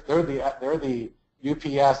 they're the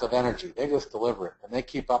UPS of energy. They just deliver it, and they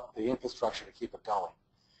keep up the infrastructure to keep it going.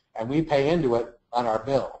 And we pay into it on our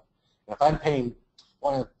bill. And if I'm paying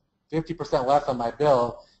 50% less on my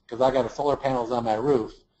bill because I got the solar panels on my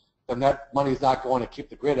roof, then that money's not going to keep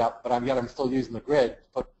the grid up, but I'm still using the grid to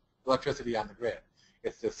put electricity on the grid.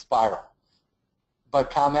 It's this spiral.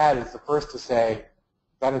 But ComEd is the first to say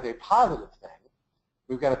that is a positive thing.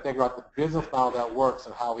 We've got to figure out the business model that works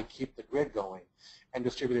and how we keep the grid going and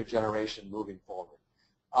distributed generation moving forward.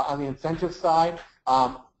 On the incentive side,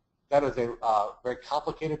 that is a very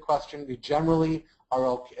complicated question. We generally are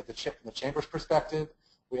okay, from the Chamber's perspective,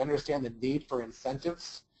 We understand the need for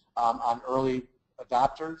incentives on early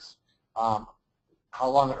adopters. How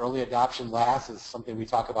long the early adoption lasts is something we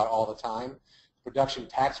talk about all the time. Production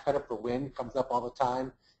tax credit for wind comes up all the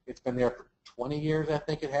time. It's been there for 20 years, I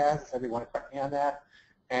think it has. Somebody want to correct me on that?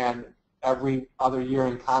 And every other year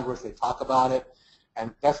in Congress they talk about it.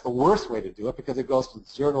 And that's the worst way to do it because it goes from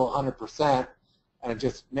 0 to 100%, and it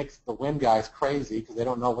just makes the wind guys crazy because they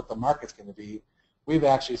don't know what the market's going to be. We've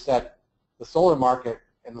actually said the solar market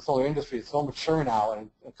and the solar industry is so mature now and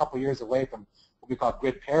a couple of years away from what we call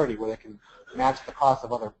grid parity, where they can match the cost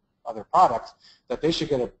of other products, that they should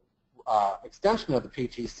get an extension of the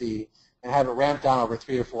PTC and have it ramped down over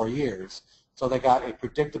 3 or 4 years so they got a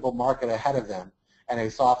predictable market ahead of them and a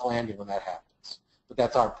soft landing when that happens. But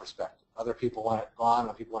that's our perspective. Other people want it gone,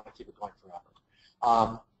 other people want to keep it going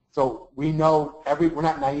forever. So we know we're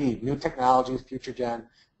not naive. New technologies, future gen,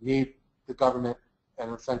 need the government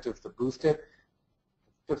and incentives to boost it.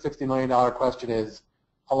 The $60 million question is,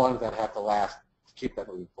 how long does that have to last to keep that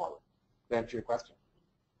moving forward? Does that answer your question?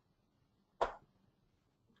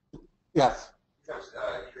 Yes? I was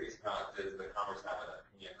curious about, does the Congress have an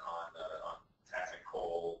opinion on taxing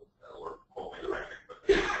coal or coal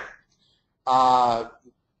manufacturing?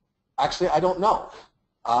 Actually, I don't know.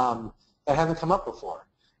 That hasn't come up before.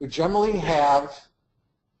 We generally have,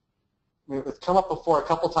 it's come up before a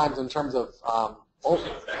couple times in terms of,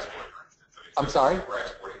 I'm sorry? We're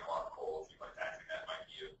exporting a lot of coal. If you like taxing that, might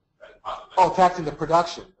be possibly. Oh, taxing the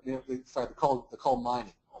production. Sorry, the coal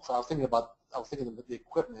mining. So I was thinking of the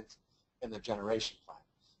equipment in the generation plant.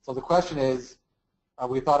 So the question is,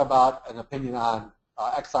 we thought about an opinion on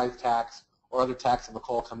excise tax or other tax on the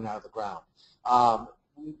coal coming out of the ground.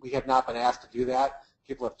 We have not been asked to do that.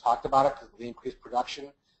 People have talked about it because of the increased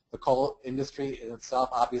production. The coal industry in itself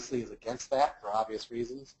obviously is against that for obvious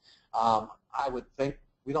reasons. I would think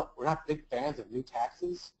we're not big fans of new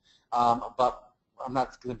taxes, but I'm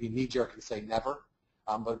not going to be knee-jerk and say never.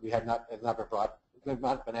 But we have not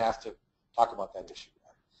been asked to talk about that issue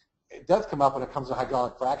yet. It does come up when it comes to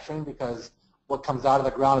hydraulic fracturing because what comes out of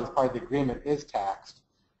the ground as part of the agreement is taxed,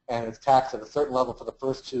 and it's taxed at a certain level for the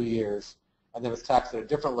first 2 years, and then it's taxed at a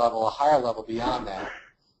different level, a higher level beyond that,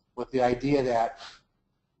 with the idea that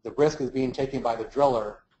the risk is being taken by the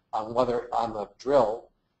driller on the drill,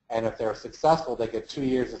 and if they're successful, they get 2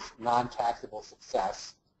 years of non-taxable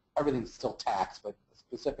success. Everything's still taxed, but a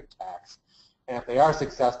specific tax. And if they are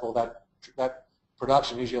successful, that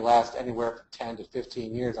production usually lasts anywhere from 10 to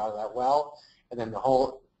 15 years out of that well, and then the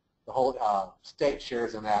whole state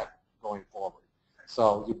shares in that going forward.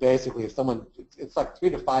 So you basically, it's like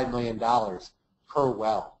 $3 to $5 million per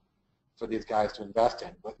well for these guys to invest in,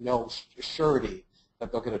 with no surety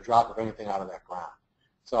that they'll get a drop of anything out of that ground.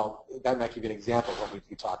 So that might give you an example of what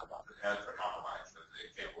we talk about. That's the compromise. That's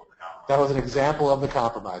the example of the compromise. That was an example of the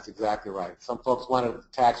compromise, exactly right. Some folks wanted the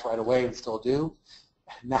tax right away and still do.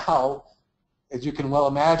 Now, as you can well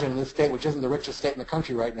imagine, in this state, which isn't the richest state in the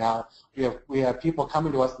country right now, we have people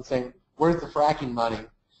coming to us and saying, where's the fracking money?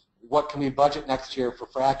 What can we budget next year for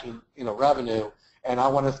fracking revenue? And I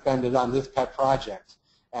want to spend it on this pet project.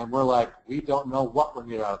 And we're like, we don't know what we're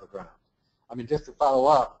going to get out of the ground. I mean, just to follow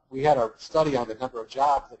up, we had a study on the number of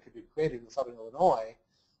jobs that could be created in southern Illinois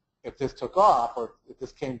if this took off, or if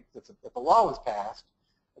the law was passed.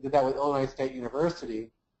 I did that with Illinois State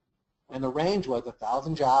University, and the range was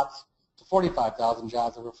 1,000 jobs to 45,000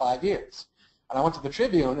 jobs over 5 years. And I went to the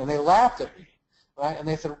Tribune, and they laughed at me, right? And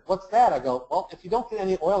they said, what's that? I go, well, if you don't get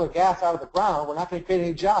any oil or gas out of the ground, we're not going to create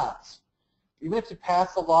any jobs. Even if you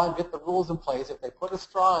pass the law and get the rules in place, if they put a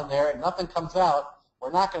straw in there and nothing comes out,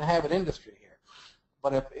 we're not going to have an industry here.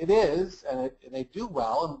 But if it is, and they do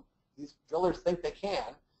well, and these drillers think they can,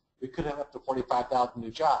 we could have up to 45,000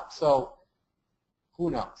 new jobs. So who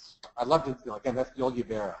knows? I'd love to, again, that's Yogi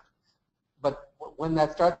Berra. But when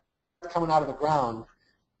that starts coming out of the ground,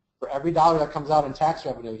 for every dollar that comes out in tax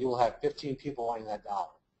revenue, you will have 15 people wanting that dollar.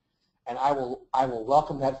 And I will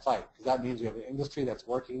welcome that fight, because that means we have an industry that's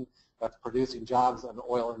working, that's producing jobs in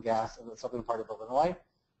oil and gas in the southern part of Illinois,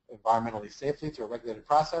 environmentally safely through a regulated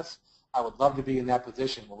process. I would love to be in that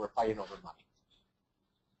position where we're fighting over money.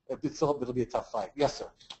 It'll be a tough fight. Yes, sir.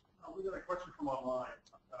 We got a question from online,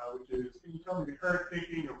 which is, can you tell me the current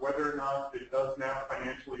thinking of whether or not it does now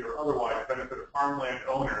financially or otherwise benefit a farmland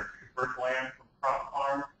owner to convert land from crop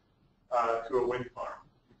farm to a wind farm?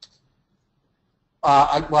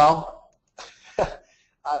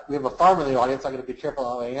 We have a farmer in the audience. I'm going to be careful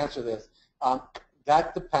how I answer this.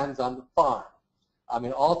 That depends on the farm. I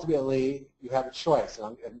mean, ultimately, you have a choice,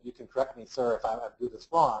 and you can correct me, sir, if I do this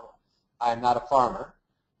wrong. I am not a farmer,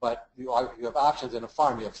 but you have options in a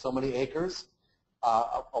farm. You have so many acres.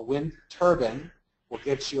 A wind turbine will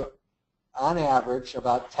get you, on average,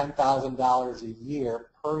 about $10,000 a year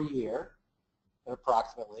per year,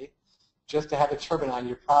 approximately, just to have a turbine on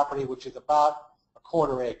your property, which is about a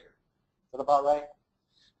quarter acre. Is that about right?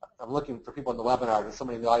 I'm looking for people in the webinar. There's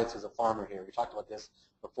somebody in the audience who's a farmer here. We talked about this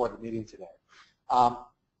before the meeting today.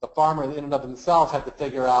 The farmer in and of themselves had to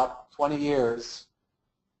figure out 20 years,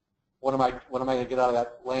 what am I going to get out of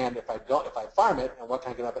that land if I farm it, and what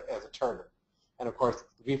can I get out of it as a turbine? And of course,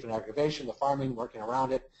 the beef and aggravation, the farming, working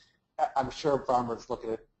around it. I'm sure farmers look at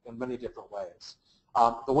it in many different ways.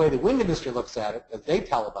 The way the wind industry looks at it, as they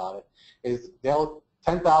tell about it, is they'll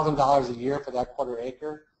 $10,000 a year for that quarter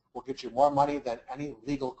acre will get you more money than any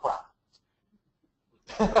legal crop.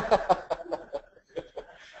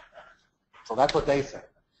 So that's what they say.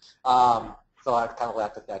 So I kind of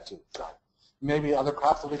laughed at that too. So maybe other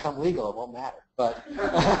crops will become legal. It won't matter. But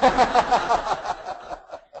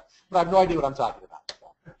but I have no idea what I'm talking about.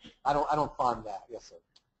 So I don't farm that. Yes, sir.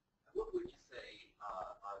 What would you say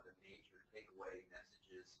are the major takeaway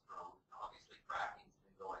messages from, obviously fracking's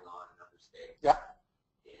been going on in other states? Yeah.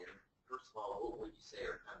 And first of all, what would you say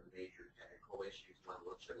are kind of the major technical issues one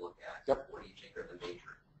should look at? Yep. What do you think are the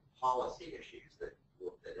major policy issues that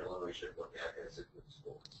Illinois should look at as it moves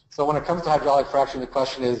forward? So when it comes to hydraulic fracturing, the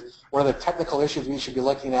question is, what are the technical issues we should be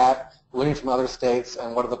looking at, learning from other states,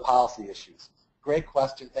 and what are the policy issues? Great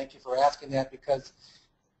question. Thank you for asking that, because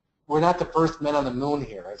we're not the first men on the moon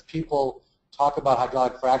here. As people talk about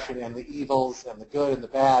hydraulic fracturing and the evils and the good and the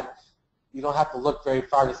bad, you don't have to look very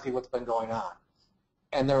far to see what's been going on.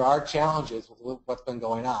 And there are challenges with what's been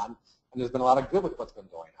going on, and there's been a lot of good with what's been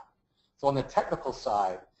going on. So on the technical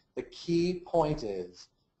side, the key point is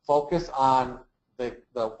focus on the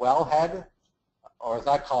wellhead, or as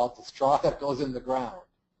I call it, the straw that goes in the ground,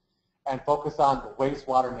 and focus on the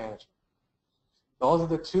wastewater management. Those are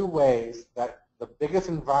the two ways that the biggest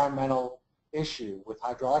environmental issue with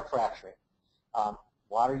hydraulic fracturing,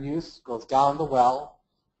 water use goes down the well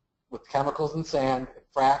with chemicals and sand, it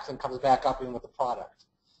fracks and comes back up in with the product.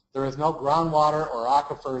 There is no groundwater or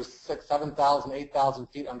aquifers 6,000, 7,000, 8,000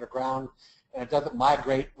 feet underground, and it doesn't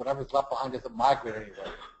migrate. Whatever's left behind doesn't migrate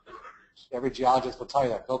anywhere. Every geologist will tell you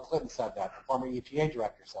that. Bill Clinton said that. The former EPA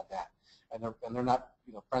director said that. And they're not,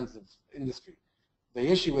 friends of industry. The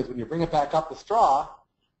issue is when you bring it back up the straw,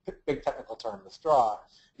 big technical term, the straw,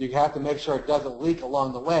 you have to make sure it doesn't leak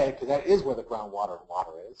along the way, because that is where the groundwater and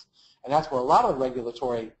water is. And that's where a lot of the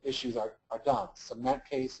regulatory issues are done. Cement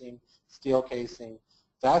casing, steel casing,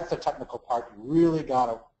 that's the technical part you really got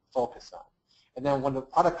to focus on. And then when the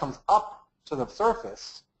product comes up to the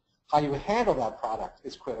surface, how you handle that product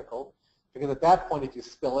is critical, because at that point, if you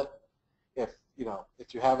spill it, if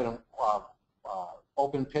you have it in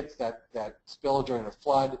open pits that spill during a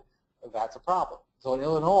flood, that's a problem. So in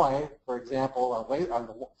Illinois, for example, on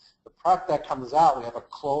the product that comes out, we have a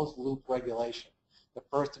closed loop regulation, the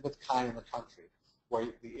first of its kind in the country, where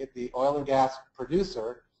the oil and gas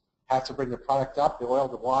producer has to bring the product up, the oil,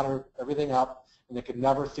 the water, everything up, and it can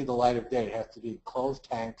never see the light of day. It has to be closed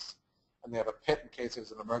tanks, and they have a pit in case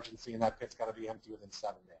there's an emergency, and that pit's got to be empty within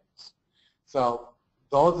 7 days. So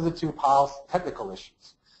those are the two technical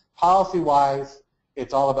issues. Policy-wise,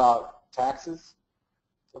 it's all about taxes.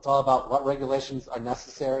 It's all about what regulations are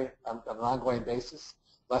necessary on an ongoing basis,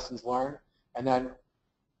 lessons learned. And then,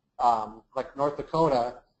 like North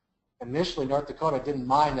Dakota, initially North Dakota didn't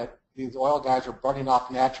mind that these oil guys were burning off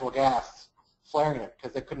natural gas, flaring it,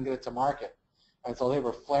 because they couldn't get it to market. And so they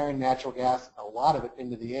were flaring natural gas, a lot of it,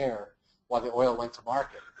 into the air while the oil went to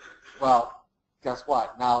market. Well, guess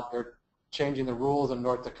what? Now they're changing the rules in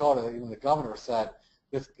North Dakota. Even the governor said,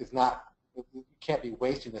 this is not, you can't be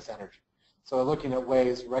wasting this energy. So they're looking at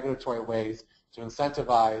ways, regulatory ways, to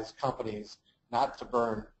incentivize companies not to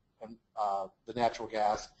burn the natural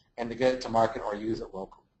gas and to get it to market or use it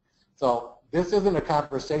locally. So this isn't a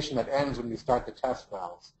conversation that ends when you start the test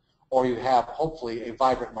wells or you have, hopefully, a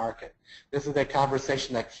vibrant market. This is a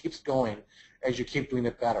conversation that keeps going as you keep doing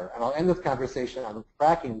it better. And I'll end this conversation on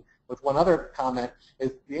fracking with one other comment,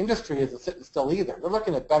 is the industry isn't sitting still either. They're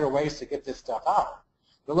looking at better ways to get this stuff out.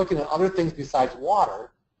 They're looking at other things besides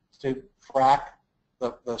water to frack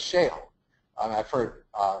the shale. I've heard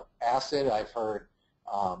acid, I've heard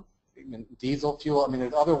diesel fuel. I mean,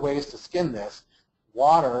 there's other ways to skin this.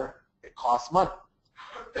 Water, it costs money.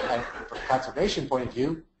 And from a conservation point of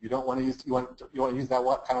view, you don't want to use you want to use that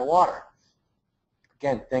kind of water.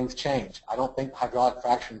 Again, things change. I don't think hydraulic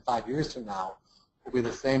fracturing 5 years from now will be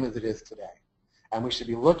the same as it is today. And we should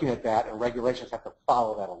be looking at that, and regulations have to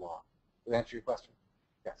follow that along. Does that answer your question?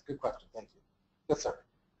 Yes, good question. Thank you. Yes, sir.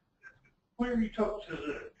 When you talk to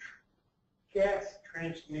the gas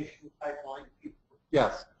transmission pipeline people,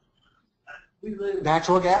 Yes. we we live,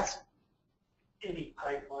 Natural gas? any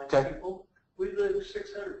pipeline Okay. people, we live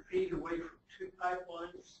 600 feet away from two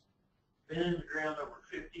pipelines, been in the ground over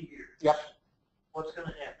 50 years. Yep. What's going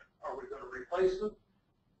to happen? Are we going to replace them?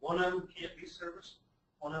 One of them can't be serviced.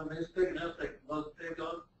 One of them is big enough they can load the pig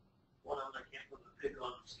on. One of them they can't load the pig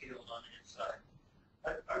on and scales on the inside.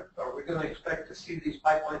 Are we going to expect to see these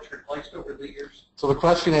pipelines replaced over the years? So the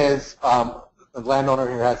question is, the landowner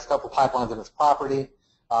here has a couple pipelines on his property.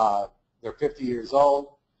 They're 50 years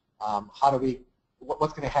old.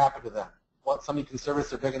 What's going to happen to them? Some can service,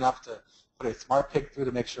 they're big enough to put a smart pig through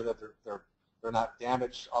to make sure that they're not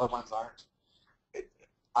damaged. Other ones aren't.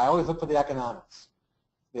 I always look for the economics.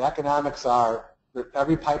 The economics are that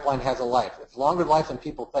every pipeline has a life. It's longer life than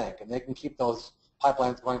people think, and they can keep those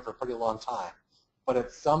pipelines going for a pretty long time. But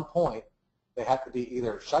at some point, they have to be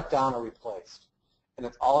either shut down or replaced. And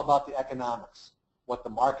it's all about the economics, what the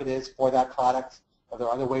market is for that product. Are there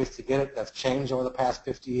other ways to get it that's changed over the past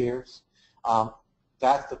 50 years?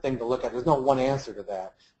 That's the thing to look at. There's no one answer to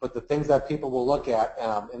that. But the things that people will look at,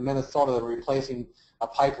 in Minnesota, they're replacing a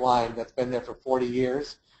pipeline that's been there for 40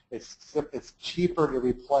 years. It's cheaper to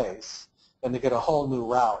replace than to get a whole new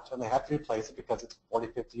route. And they have to replace it because it's 40,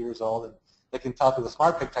 50 years old. And they can tell through the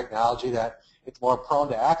smart pig technology that it's more prone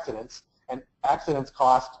to accidents. And accidents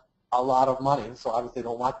cost a lot of money, so obviously they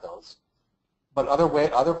don't want those. But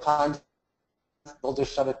other times, they'll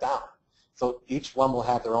just shut it down. So each one will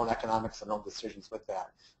have their own economics and own decisions with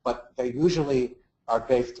that. But they usually are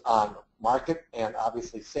based on market and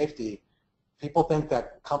obviously safety. People think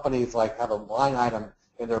that companies like have a line item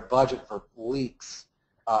in their budget for leaks.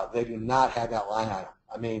 They do not have that line item.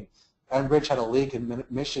 I mean, Enbridge had a leak in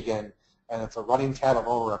Michigan, and it's a running tab of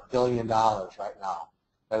over $1 billion right now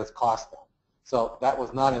that it's cost them. So that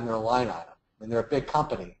was not in their line item. I mean, they're a big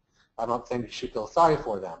company. I don't think you should feel sorry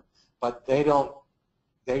for them. But they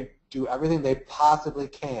do everything they possibly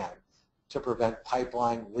can to prevent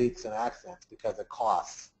pipeline leaks and accidents because it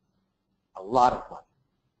costs a lot of money.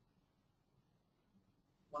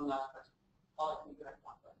 One last question. Paul, can you get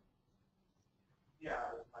one question? Yeah,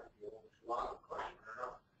 this might be a little too long of a question.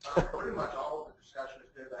 I don't know. Pretty much all of the discussion has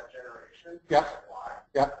been about generation. Yep. Why?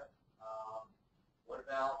 Yep. What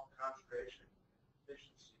about conservation,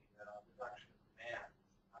 efficiency, reduction of demand?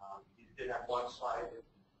 You did have one slide that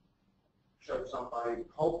showed somebody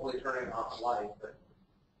hopefully turning off a light, but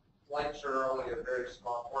lights are only a very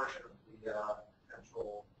small portion of the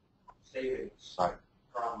potential savings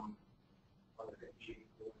from the heating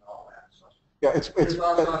and all that. So, yeah,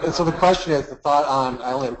 so the question is, the thought on,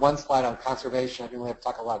 I only had one slide on conservation. I didn't really have to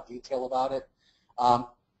talk a lot of detail about it.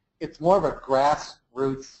 It's more of a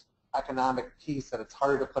grassroots economic piece that it's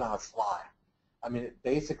harder to put on a slide. I mean,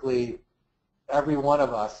 basically, every one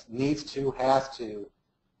of us has to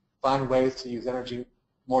find ways to use energy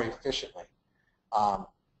more efficiently. I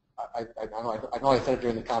know I said it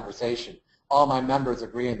during the conversation. All my members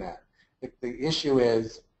agree in that. The issue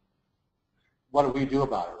is, what do we do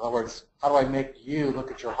about it? In other words, how do I make you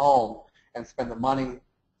look at your home and spend the money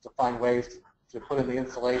to find ways to put in the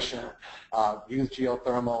insulation, use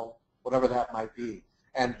geothermal, whatever that might be.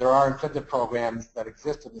 And there are incentive programs that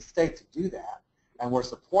exist in the state to do that, and we're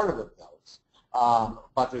supportive of those.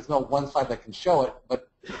 But there's no one slide that can show it. But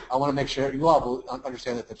I want to make sure you all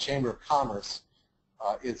understand that the Chamber of Commerce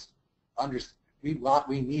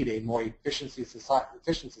we need a more efficient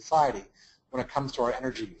society when it comes to our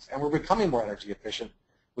energy use. And we're becoming more energy efficient.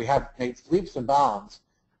 We have made leaps and bounds,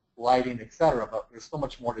 lighting, et cetera, but there's so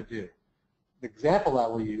much more to do. The example I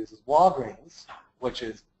will use is Walgreens, which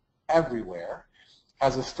is everywhere,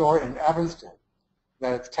 has a store in Evanston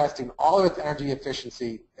that it's testing all of its energy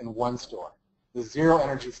efficiency in one store, the zero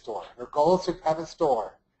energy store. Their goal is to have a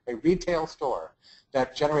store, a retail store,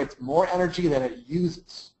 that generates more energy than it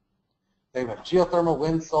uses. They have geothermal,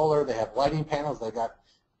 wind, solar, they have lighting panels, they've got,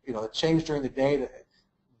 the change during the day.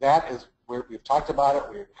 That is where we've talked about it,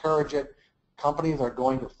 we encourage it. Companies are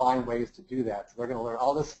going to find ways to do that. So they're going to learn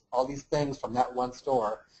all these things from that one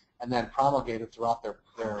store and then promulgate it throughout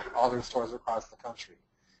all their stores across the country.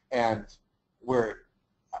 And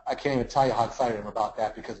I can't even tell you how excited I'm about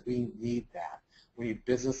that, because we need that. We need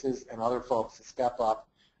businesses and other folks to step up.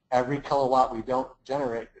 Every kilowatt we don't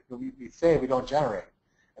generate, we save, we don't generate,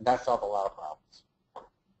 and that solves a lot of problems.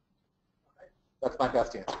 That's my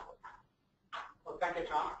best answer. Well, thank you,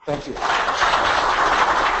 Tom. Thank you.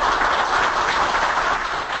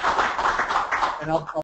 And I'll